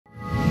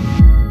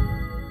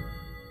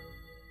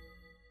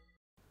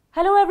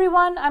Hello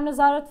everyone, I'm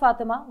Nazarat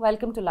Fatima.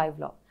 Welcome to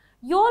LiveLaw.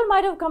 You all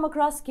might have come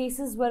across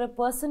cases where a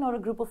person or a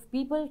group of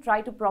people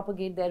try to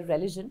propagate their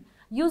religion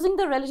using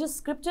the religious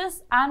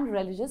scriptures and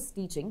religious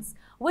teachings,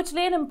 which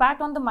lay an impact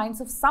on the minds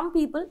of some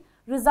people,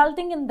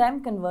 resulting in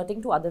them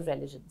converting to other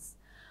religions.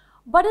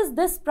 But is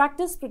this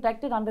practice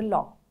protected under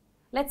law?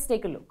 Let's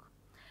take a look.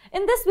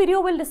 In this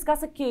video, we'll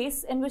discuss a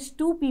case in which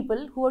two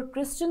people who were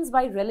Christians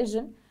by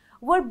religion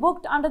were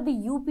booked under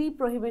the UP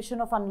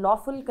Prohibition of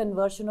Unlawful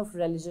Conversion of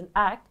Religion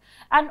Act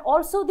and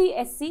also the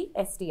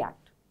SC/ST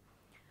Act.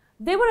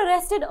 They were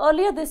arrested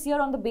earlier this year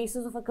on the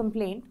basis of a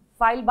complaint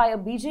filed by a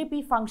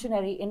BJP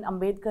functionary in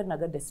Ambedkar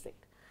Nagar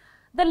district.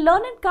 The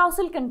Learned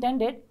Council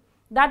contended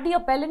that the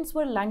appellants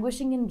were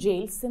languishing in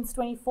jail since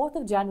 24th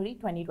of January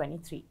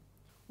 2023.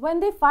 When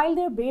they filed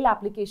their bail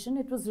application,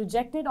 it was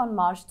rejected on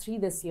March 3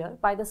 this year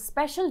by the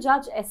Special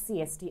Judge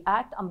SC/ST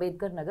Act,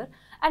 Ambedkar Nagar,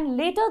 and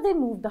later they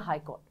moved the High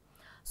Court.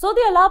 So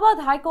the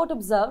Allahabad High Court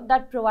observed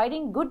that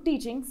providing good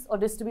teachings or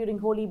distributing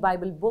holy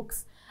Bible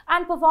books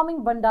and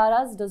performing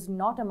Bhandaras does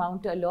not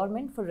amount to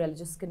allurement for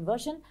religious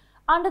conversion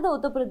under the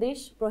Uttar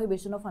Pradesh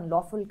Prohibition of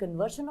Unlawful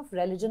Conversion of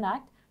Religion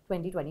Act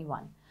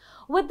 2021.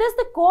 With this,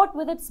 the court,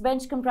 with its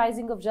bench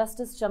comprising of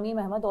Justice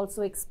Shamim Ahmed,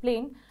 also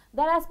explained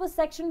that as per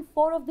Section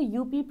 4 of the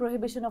UP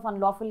Prohibition of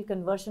Unlawful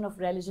Conversion of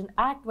Religion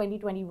Act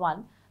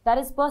 2021, that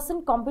is,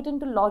 person competent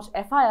to lodge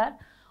FIR,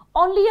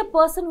 only a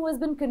person who has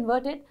been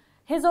converted,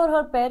 his or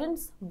her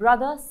parents,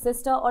 brother,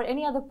 sister, or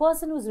any other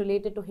person who is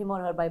related to him or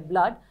her by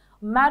blood,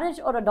 marriage,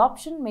 or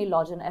adoption may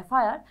lodge an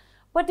FIR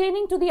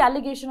pertaining to the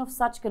allegation of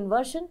such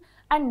conversion,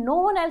 and no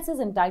one else is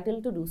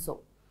entitled to do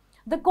so.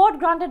 The court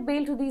granted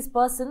bail to these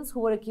persons who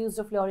were accused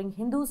of luring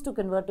Hindus to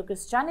convert to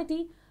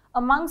Christianity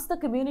amongst the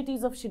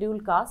communities of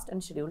scheduled caste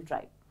and scheduled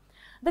tribe.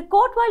 The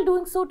court, while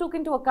doing so, took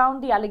into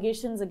account the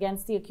allegations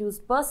against the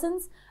accused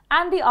persons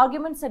and the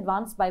arguments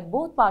advanced by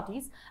both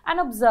parties and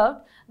observed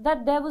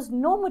that there was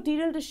no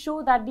material to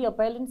show that the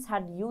appellants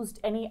had used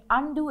any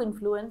undue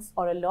influence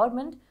or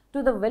allurement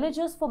to the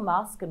villagers for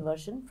mass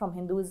conversion from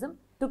Hinduism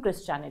to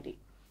Christianity.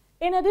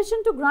 In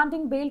addition to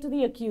granting bail to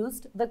the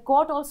accused, the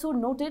court also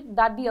noted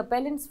that the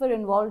appellants were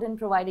involved in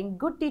providing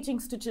good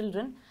teachings to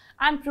children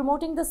and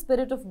promoting the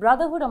spirit of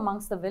brotherhood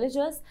amongst the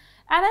villagers,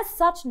 and as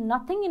such,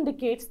 nothing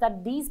indicates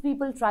that these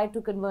people tried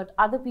to convert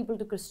other people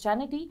to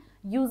Christianity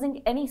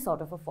using any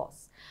sort of a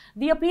force.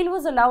 The appeal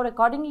was allowed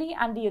accordingly,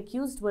 and the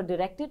accused were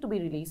directed to be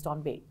released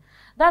on bail.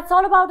 That's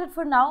all about it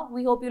for now.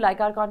 We hope you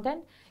like our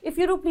content. If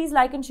you do, please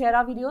like and share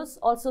our videos.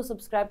 Also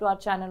subscribe to our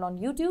channel on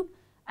YouTube.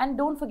 And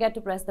don't forget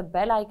to press the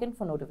bell icon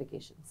for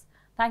notifications.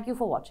 Thank you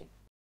for watching.